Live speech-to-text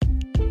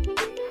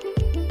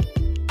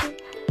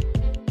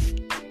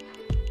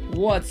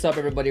What's up,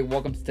 everybody?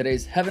 Welcome to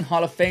today's Heaven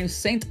Hall of Fame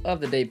Saint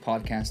of the Day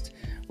podcast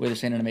with the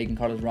Saint and Megan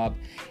Carlos Rob.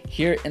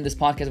 Here in this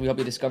podcast, we help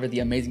you discover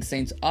the amazing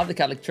saints of the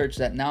Catholic Church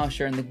that now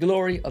share in the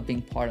glory of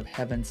being part of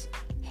Heaven's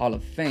Hall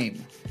of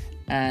Fame.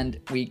 And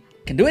we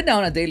can do it now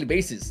on a daily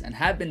basis and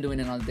have been doing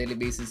it on a daily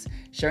basis,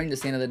 sharing the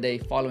Saint of the Day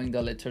following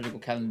the liturgical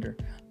calendar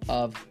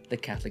of the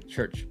Catholic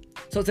Church.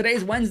 So today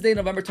is Wednesday,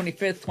 November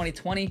 25th,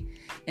 2020,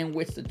 in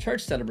which the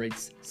Church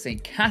celebrates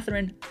St.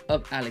 Catherine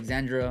of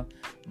Alexandria,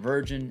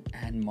 Virgin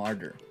and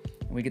Martyr.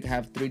 And we get to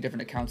have three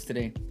different accounts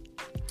today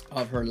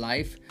of her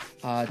life,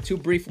 two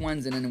brief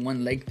ones and then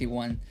one lengthy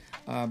one,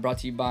 brought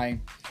to you by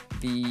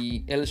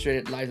the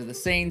Illustrated Lives of the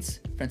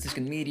Saints,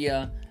 Franciscan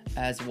Media,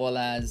 as well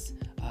as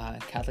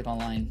Catholic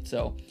Online.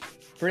 So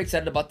pretty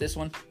excited about this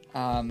one.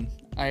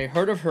 I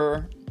heard of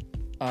her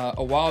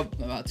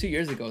about 3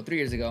 years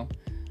ago.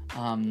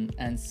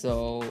 And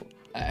so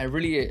I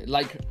really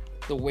like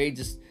the way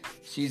just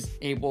she's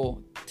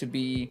able to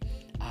be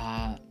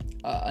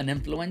an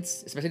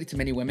influence, especially to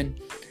many women,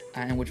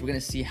 in which we're going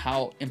to see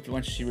how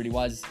influential she really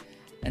was.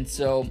 And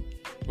so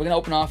we're going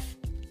to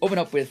open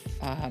up with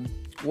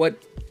what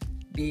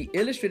the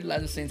Illustrated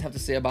Lives of Saints have to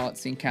say about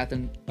St.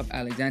 Catherine of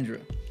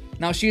Alexandria.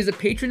 Now, she is a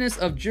patroness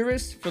of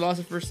jurists,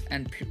 philosophers,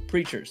 and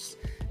preachers.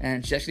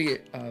 And she's actually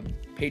a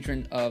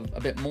patron of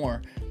a bit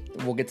more.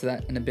 We'll get to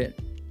that in a bit.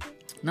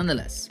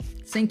 Nonetheless,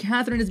 St.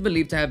 Catherine is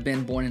believed to have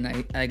been born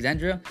in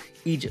Alexandria,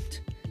 Egypt,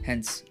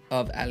 hence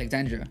of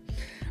Alexandria,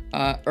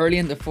 early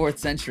in the 4th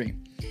century.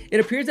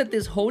 It appears that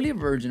this holy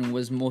virgin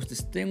was most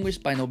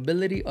distinguished by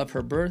nobility of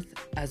her birth,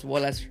 as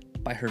well as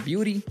by her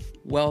beauty,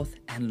 wealth,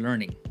 and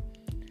learning.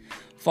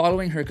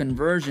 Following her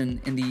conversion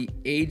at the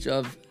age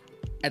of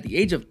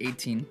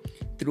 18,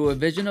 through a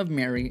vision of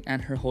Mary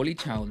and her holy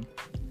child,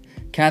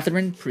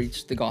 Catherine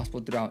preached the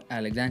gospel throughout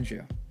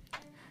Alexandria.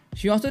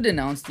 She also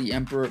denounced the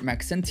Emperor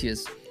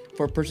Maxentius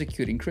for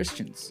persecuting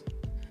Christians.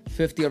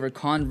 50 of her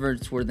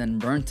converts were then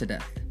burned to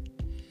death.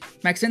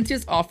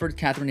 Maxentius offered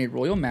Catherine a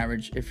royal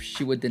marriage if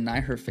she would deny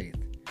her faith.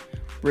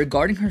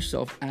 Regarding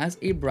herself as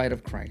a bride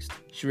of Christ,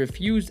 she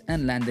refused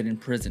and landed in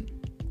prison.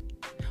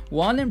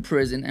 While in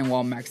prison and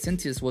while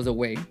Maxentius was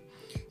away,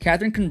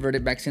 Catherine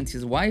converted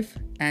Maxentius' wife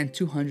and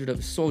 200 of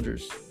his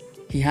soldiers.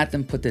 He had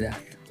them put to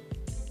death.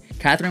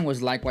 Catherine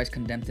was likewise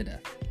condemned to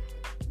death.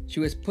 She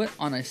was put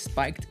on a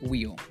spiked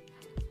wheel,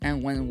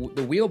 and when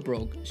the wheel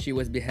broke, she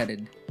was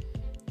beheaded.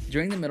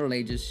 During the Middle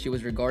Ages, she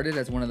was regarded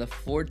as one of the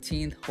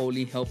 14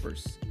 holy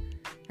helpers,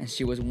 and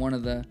she was one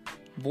of the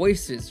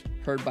voices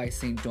heard by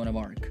St. Joan of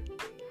Arc.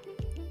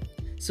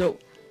 So,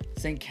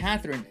 St.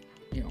 Catherine,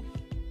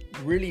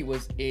 really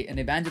was an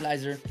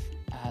evangelizer,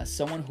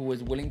 someone who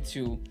was willing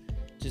to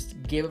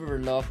just give of her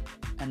love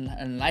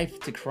and life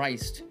to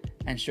Christ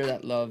and share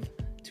that love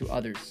to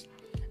others.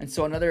 And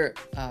so another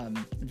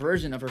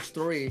version of her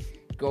story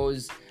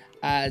goes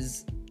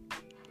as,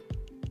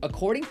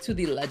 according to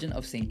the legend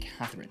of St.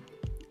 Catherine,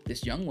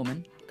 this young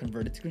woman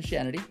converted to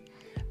Christianity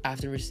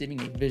after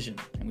receiving a vision,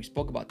 and we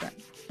spoke about that.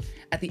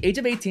 At the age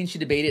of 18, she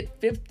debated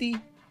 50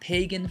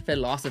 pagan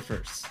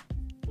philosophers.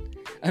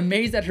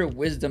 Amazed at her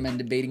wisdom and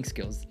debating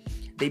skills,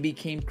 they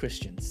became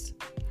Christians,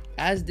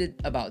 as did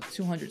about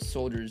 200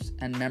 soldiers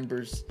and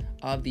members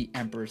of the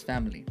emperor's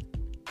family,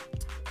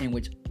 in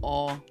which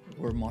all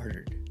were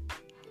martyred.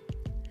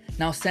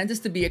 Now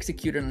sentenced to be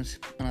executed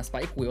on a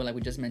spike wheel, like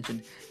we just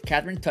mentioned,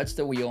 Catherine touched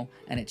the wheel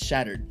and it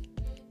shattered.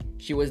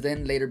 She was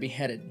then later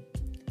beheaded.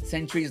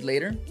 Centuries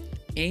later,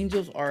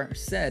 angels are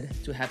said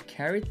to have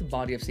carried the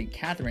body of St.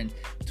 Catherine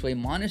to a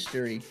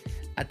monastery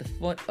at the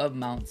foot of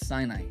Mount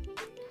Sinai.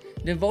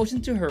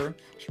 Devotion to her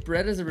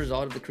spread as a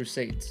result of the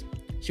Crusades.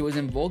 She was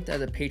invoked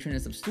as a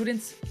patroness of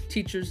students,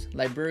 teachers,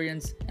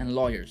 librarians, and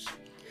lawyers.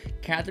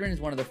 Catherine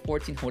is one of the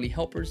 14 holy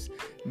helpers,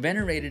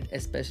 venerated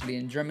especially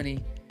in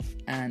Germany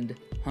and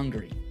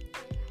Hungary.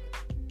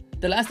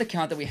 The last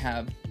account that we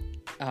have,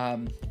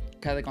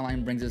 Catholic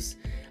Online brings us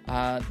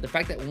the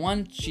fact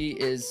that she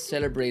is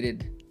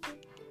celebrated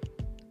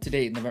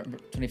today, November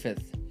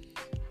 25th,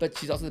 but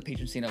she's also the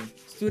patron saint of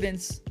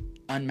students,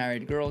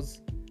 unmarried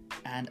girls,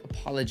 and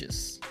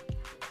apologists.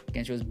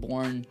 Again, she was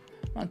born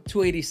around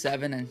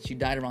 287 and she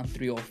died around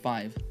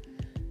 305.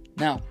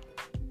 Now,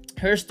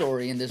 her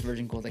story in this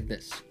version goes like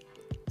this.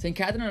 St.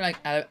 Catherine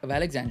of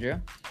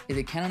Alexandria is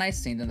a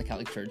canonized saint in the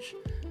Catholic Church,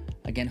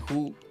 again,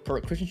 who,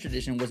 per Christian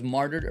tradition, was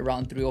martyred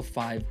around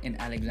 305 in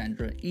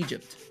Alexandria,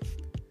 Egypt.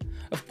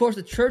 Of course,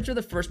 the Church of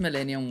the first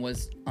millennium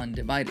was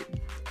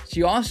undivided.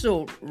 She's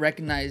also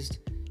recognized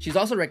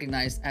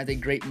as a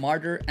great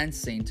martyr and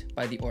saint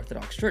by the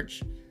Orthodox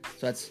Church.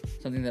 So that's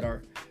something that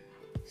our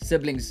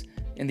siblings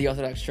in the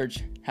Orthodox Church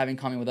have in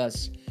common with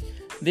us.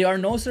 There are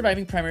no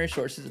surviving primary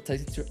sources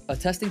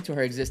attesting to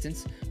her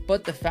existence,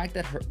 but the fact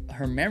that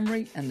her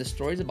memory and the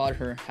stories about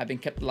her have been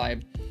kept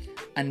alive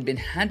and been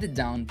handed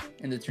down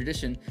in the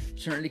tradition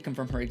certainly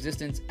confirm her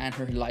existence and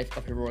her life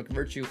of heroic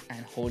virtue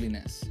and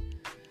holiness.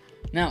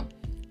 Now,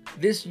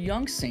 this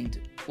young saint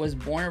was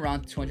born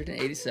around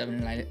 287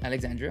 in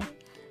Alexandria,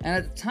 and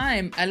at the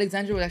time,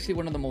 Alexandria was actually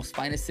one of the most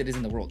finest cities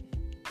in the world.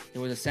 It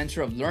was a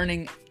center of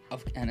learning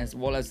and as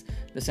well as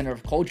the center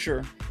of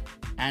culture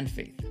and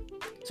faith.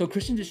 So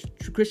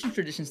Christian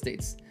tradition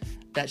states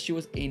that she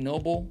was a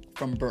noble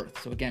from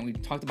birth. So again, we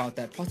talked about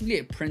that, possibly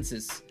a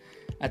princess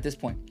at this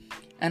point.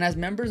 And as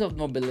members of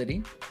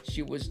nobility,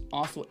 she was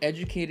also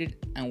educated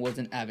and was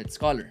an avid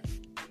scholar.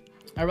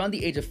 Around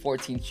the age of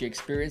 14, she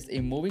experienced a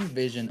moving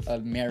vision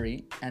of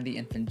Mary and the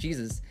infant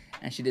Jesus,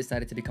 and she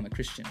decided to become a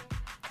Christian,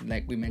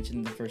 like we mentioned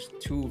in the first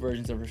two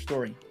versions of her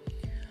story.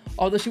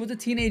 Although she was a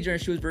teenager,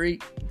 she was very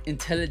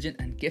intelligent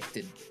and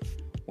gifted.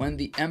 When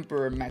the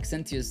Emperor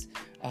Maxentius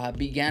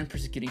began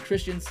persecuting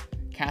Christians,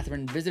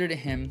 Catherine visited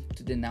him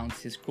to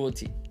denounce his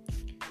cruelty.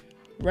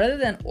 Rather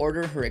than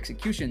order her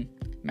execution,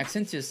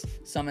 Maxentius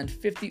summoned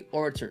 50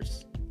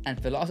 orators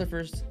and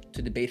philosophers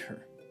to debate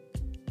her.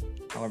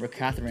 However,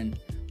 Catherine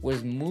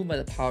was moved by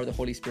the power of the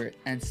Holy Spirit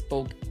and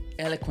spoke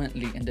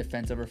eloquently in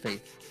defense of her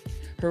faith.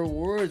 Her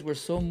words were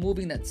so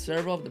moving that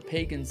several of the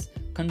pagans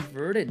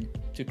converted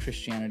to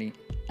Christianity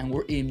and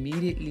were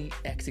immediately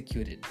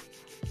executed.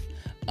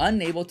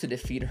 Unable to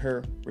defeat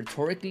her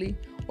rhetorically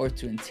or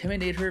to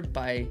intimidate her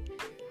by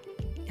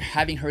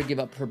having her give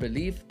up her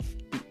belief,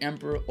 the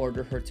emperor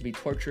ordered her to be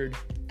tortured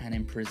and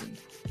imprisoned.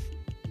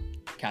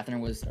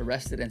 Catherine was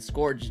arrested and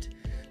scourged.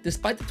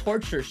 Despite the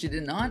torture, she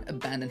did not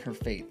abandon her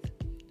faith.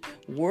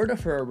 Word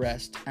of her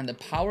arrest and the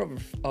power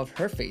of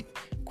her faith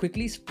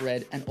quickly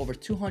spread, and over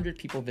 200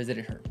 people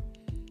visited her.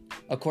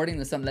 According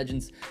to some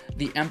legends,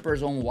 the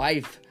emperor's own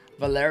wife,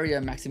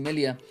 Valeria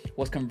Maximilia,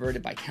 was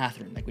converted by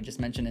Catherine, like we just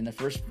mentioned in the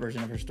first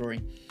version of her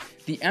story.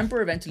 The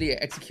emperor eventually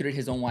executed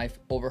his own wife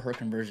over her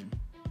conversion.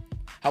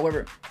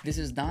 However, this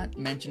is not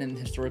mentioned in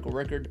the historical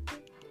record,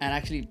 and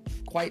actually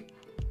quite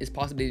is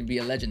possibly to be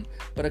a legend.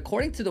 But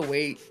according to the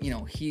way,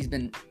 he's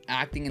been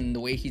acting and the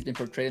way he's been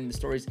portrayed in the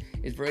stories,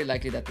 it's very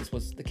likely that this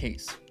was the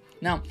case.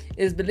 Now,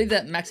 it is believed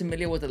that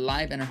Maximilia was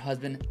alive and her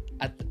husband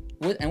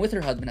with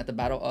her husband at the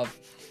Battle of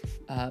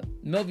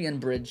Milvian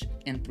Bridge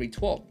in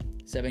 312,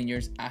 7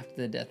 years after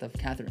the death of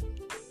Catherine.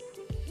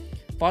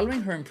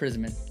 Following her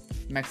imprisonment,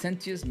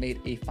 Maxentius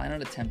made a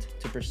final attempt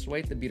to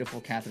persuade the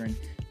beautiful Catherine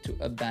to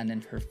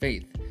abandon her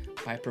faith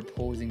by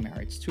proposing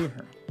marriage to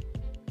her.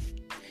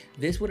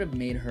 This would have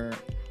made her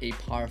a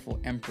powerful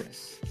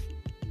empress.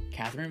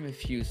 Catherine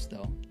refused,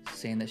 though,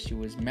 saying that she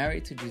was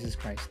married to Jesus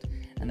Christ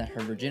and that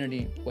her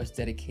virginity was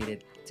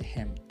dedicated to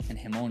him and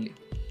him only.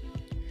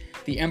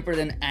 The emperor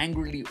then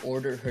angrily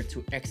ordered her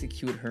to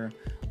execute her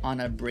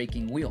on a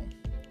breaking wheel.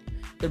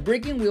 The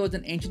breaking wheel is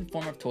an ancient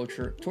form of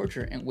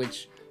torture in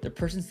which the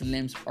person's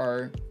limbs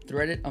are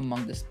threaded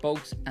among the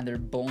spokes and their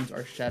bones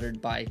are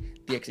shattered by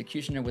the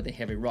executioner with a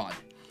heavy rod.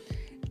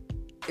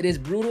 It is a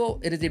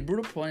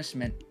brutal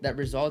punishment that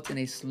results in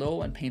a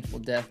slow and painful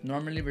death,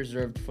 normally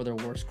reserved for the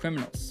worst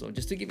criminals. So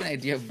just to give you an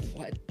idea of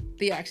what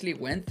they actually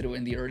went through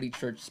in the early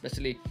church,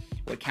 especially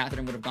what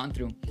Catherine would have gone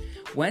through.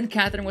 When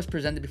Catherine was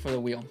presented before the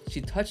wheel, she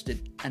touched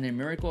it, and a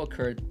miracle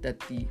occurred that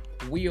the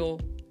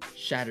wheel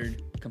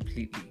shattered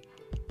completely.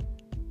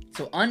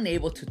 So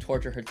unable to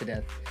torture her to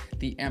death,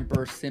 the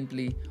emperor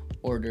simply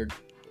ordered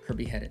her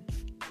beheaded.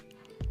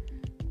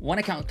 One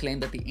account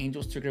claimed that the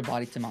angels took her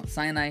body to Mount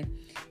Sinai.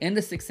 In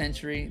the 6th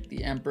century,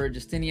 the Emperor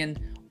Justinian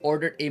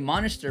ordered a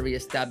monastery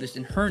established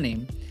in her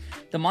name.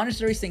 The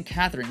monastery St.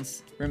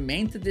 Catherine's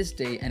remained to this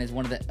day and is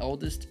one of the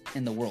oldest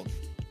in the world.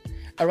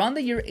 Around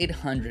the year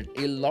 800,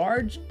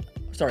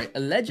 a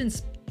legend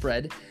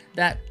spread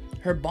that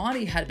her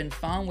body had been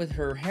found with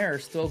her hair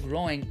still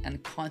growing and a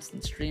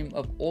constant stream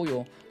of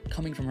oil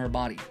coming from her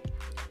body.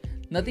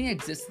 Nothing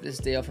exists to this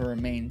day of her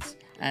remains,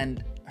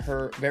 and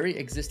her very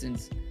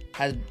existence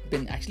has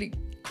been actually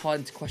called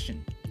into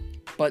question.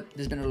 But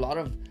there's been a lot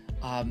of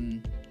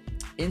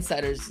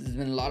insight as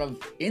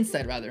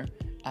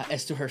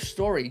to her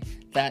story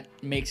that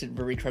makes it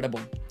very credible.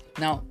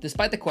 Now,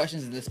 despite the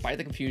questions, and despite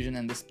the confusion,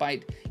 and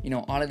despite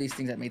all of these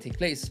things that may take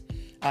place,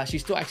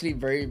 she's still actually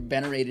very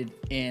venerated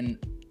in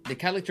the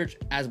Catholic Church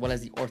as well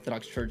as the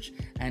Orthodox Church,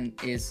 and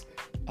is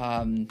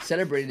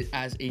celebrated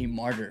as a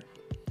martyr.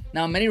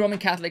 Now, many Roman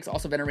Catholics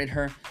also venerate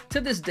her to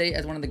this day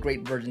as one of the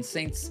great virgin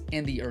saints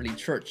in the early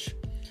church.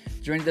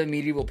 During the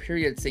medieval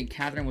period, St.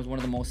 Catherine was one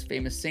of the most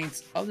famous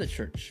saints of the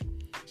church.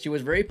 She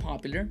was very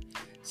popular,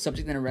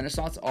 subject in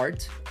Renaissance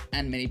art,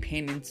 and many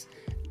paintings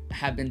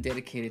have been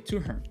dedicated to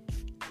her.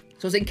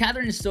 So St.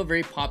 Catherine is still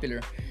very popular,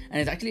 and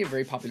it's actually a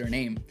very popular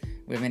name.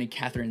 We have many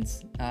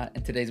Catherines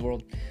in today's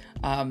world.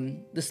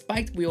 The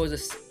spiked wheel is a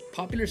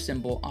popular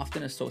symbol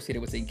often associated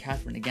with St.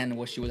 Catherine. Again,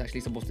 what she was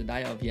actually supposed to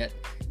die of, yet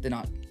did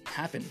not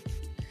happen.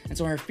 And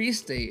so her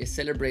feast day is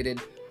celebrated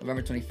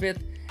November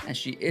 25th, and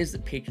she is the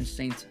patron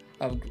saint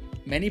of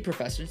many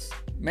professions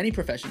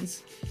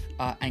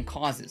and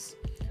causes.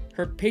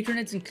 Her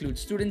patronage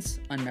includes students,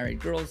 unmarried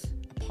girls,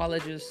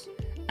 apologists,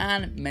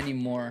 and many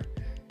more,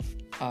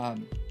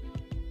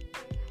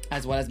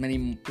 as well as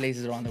many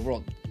places around the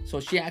world. So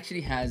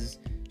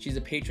she's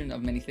a patron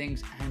of many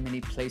things and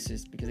many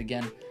places, because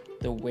again,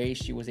 the way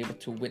she was able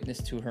to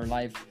witness to her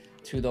life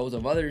to those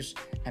of others,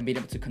 and being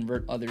able to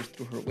convert others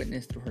through her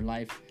witness, through her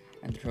life,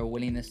 and through her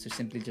willingness to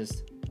simply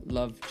just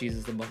love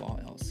Jesus above all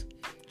else.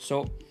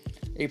 So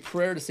a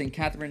prayer to St.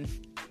 Catherine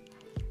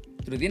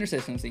through the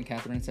intercession of St.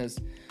 Catherine. It says,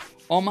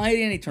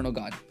 Almighty and eternal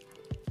God,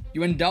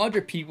 you endowed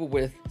your people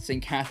with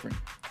St. Catherine,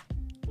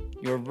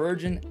 your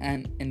virgin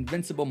and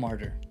invincible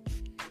martyr.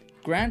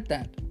 Grant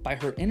that by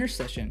her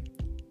intercession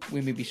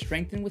we may be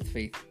strengthened with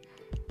faith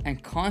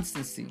and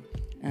constancy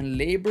and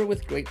labor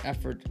with great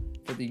effort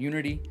for the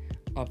unity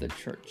of the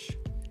Church.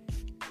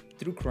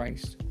 Through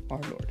Christ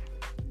our Lord.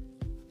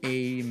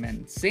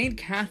 Amen. Saint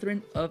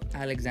Catherine of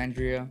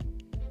Alexandria,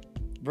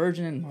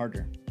 Virgin and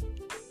Martyr,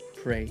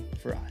 pray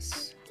for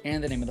us.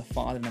 In the name of the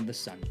Father, and of the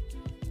Son,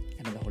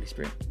 and of the Holy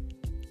Spirit.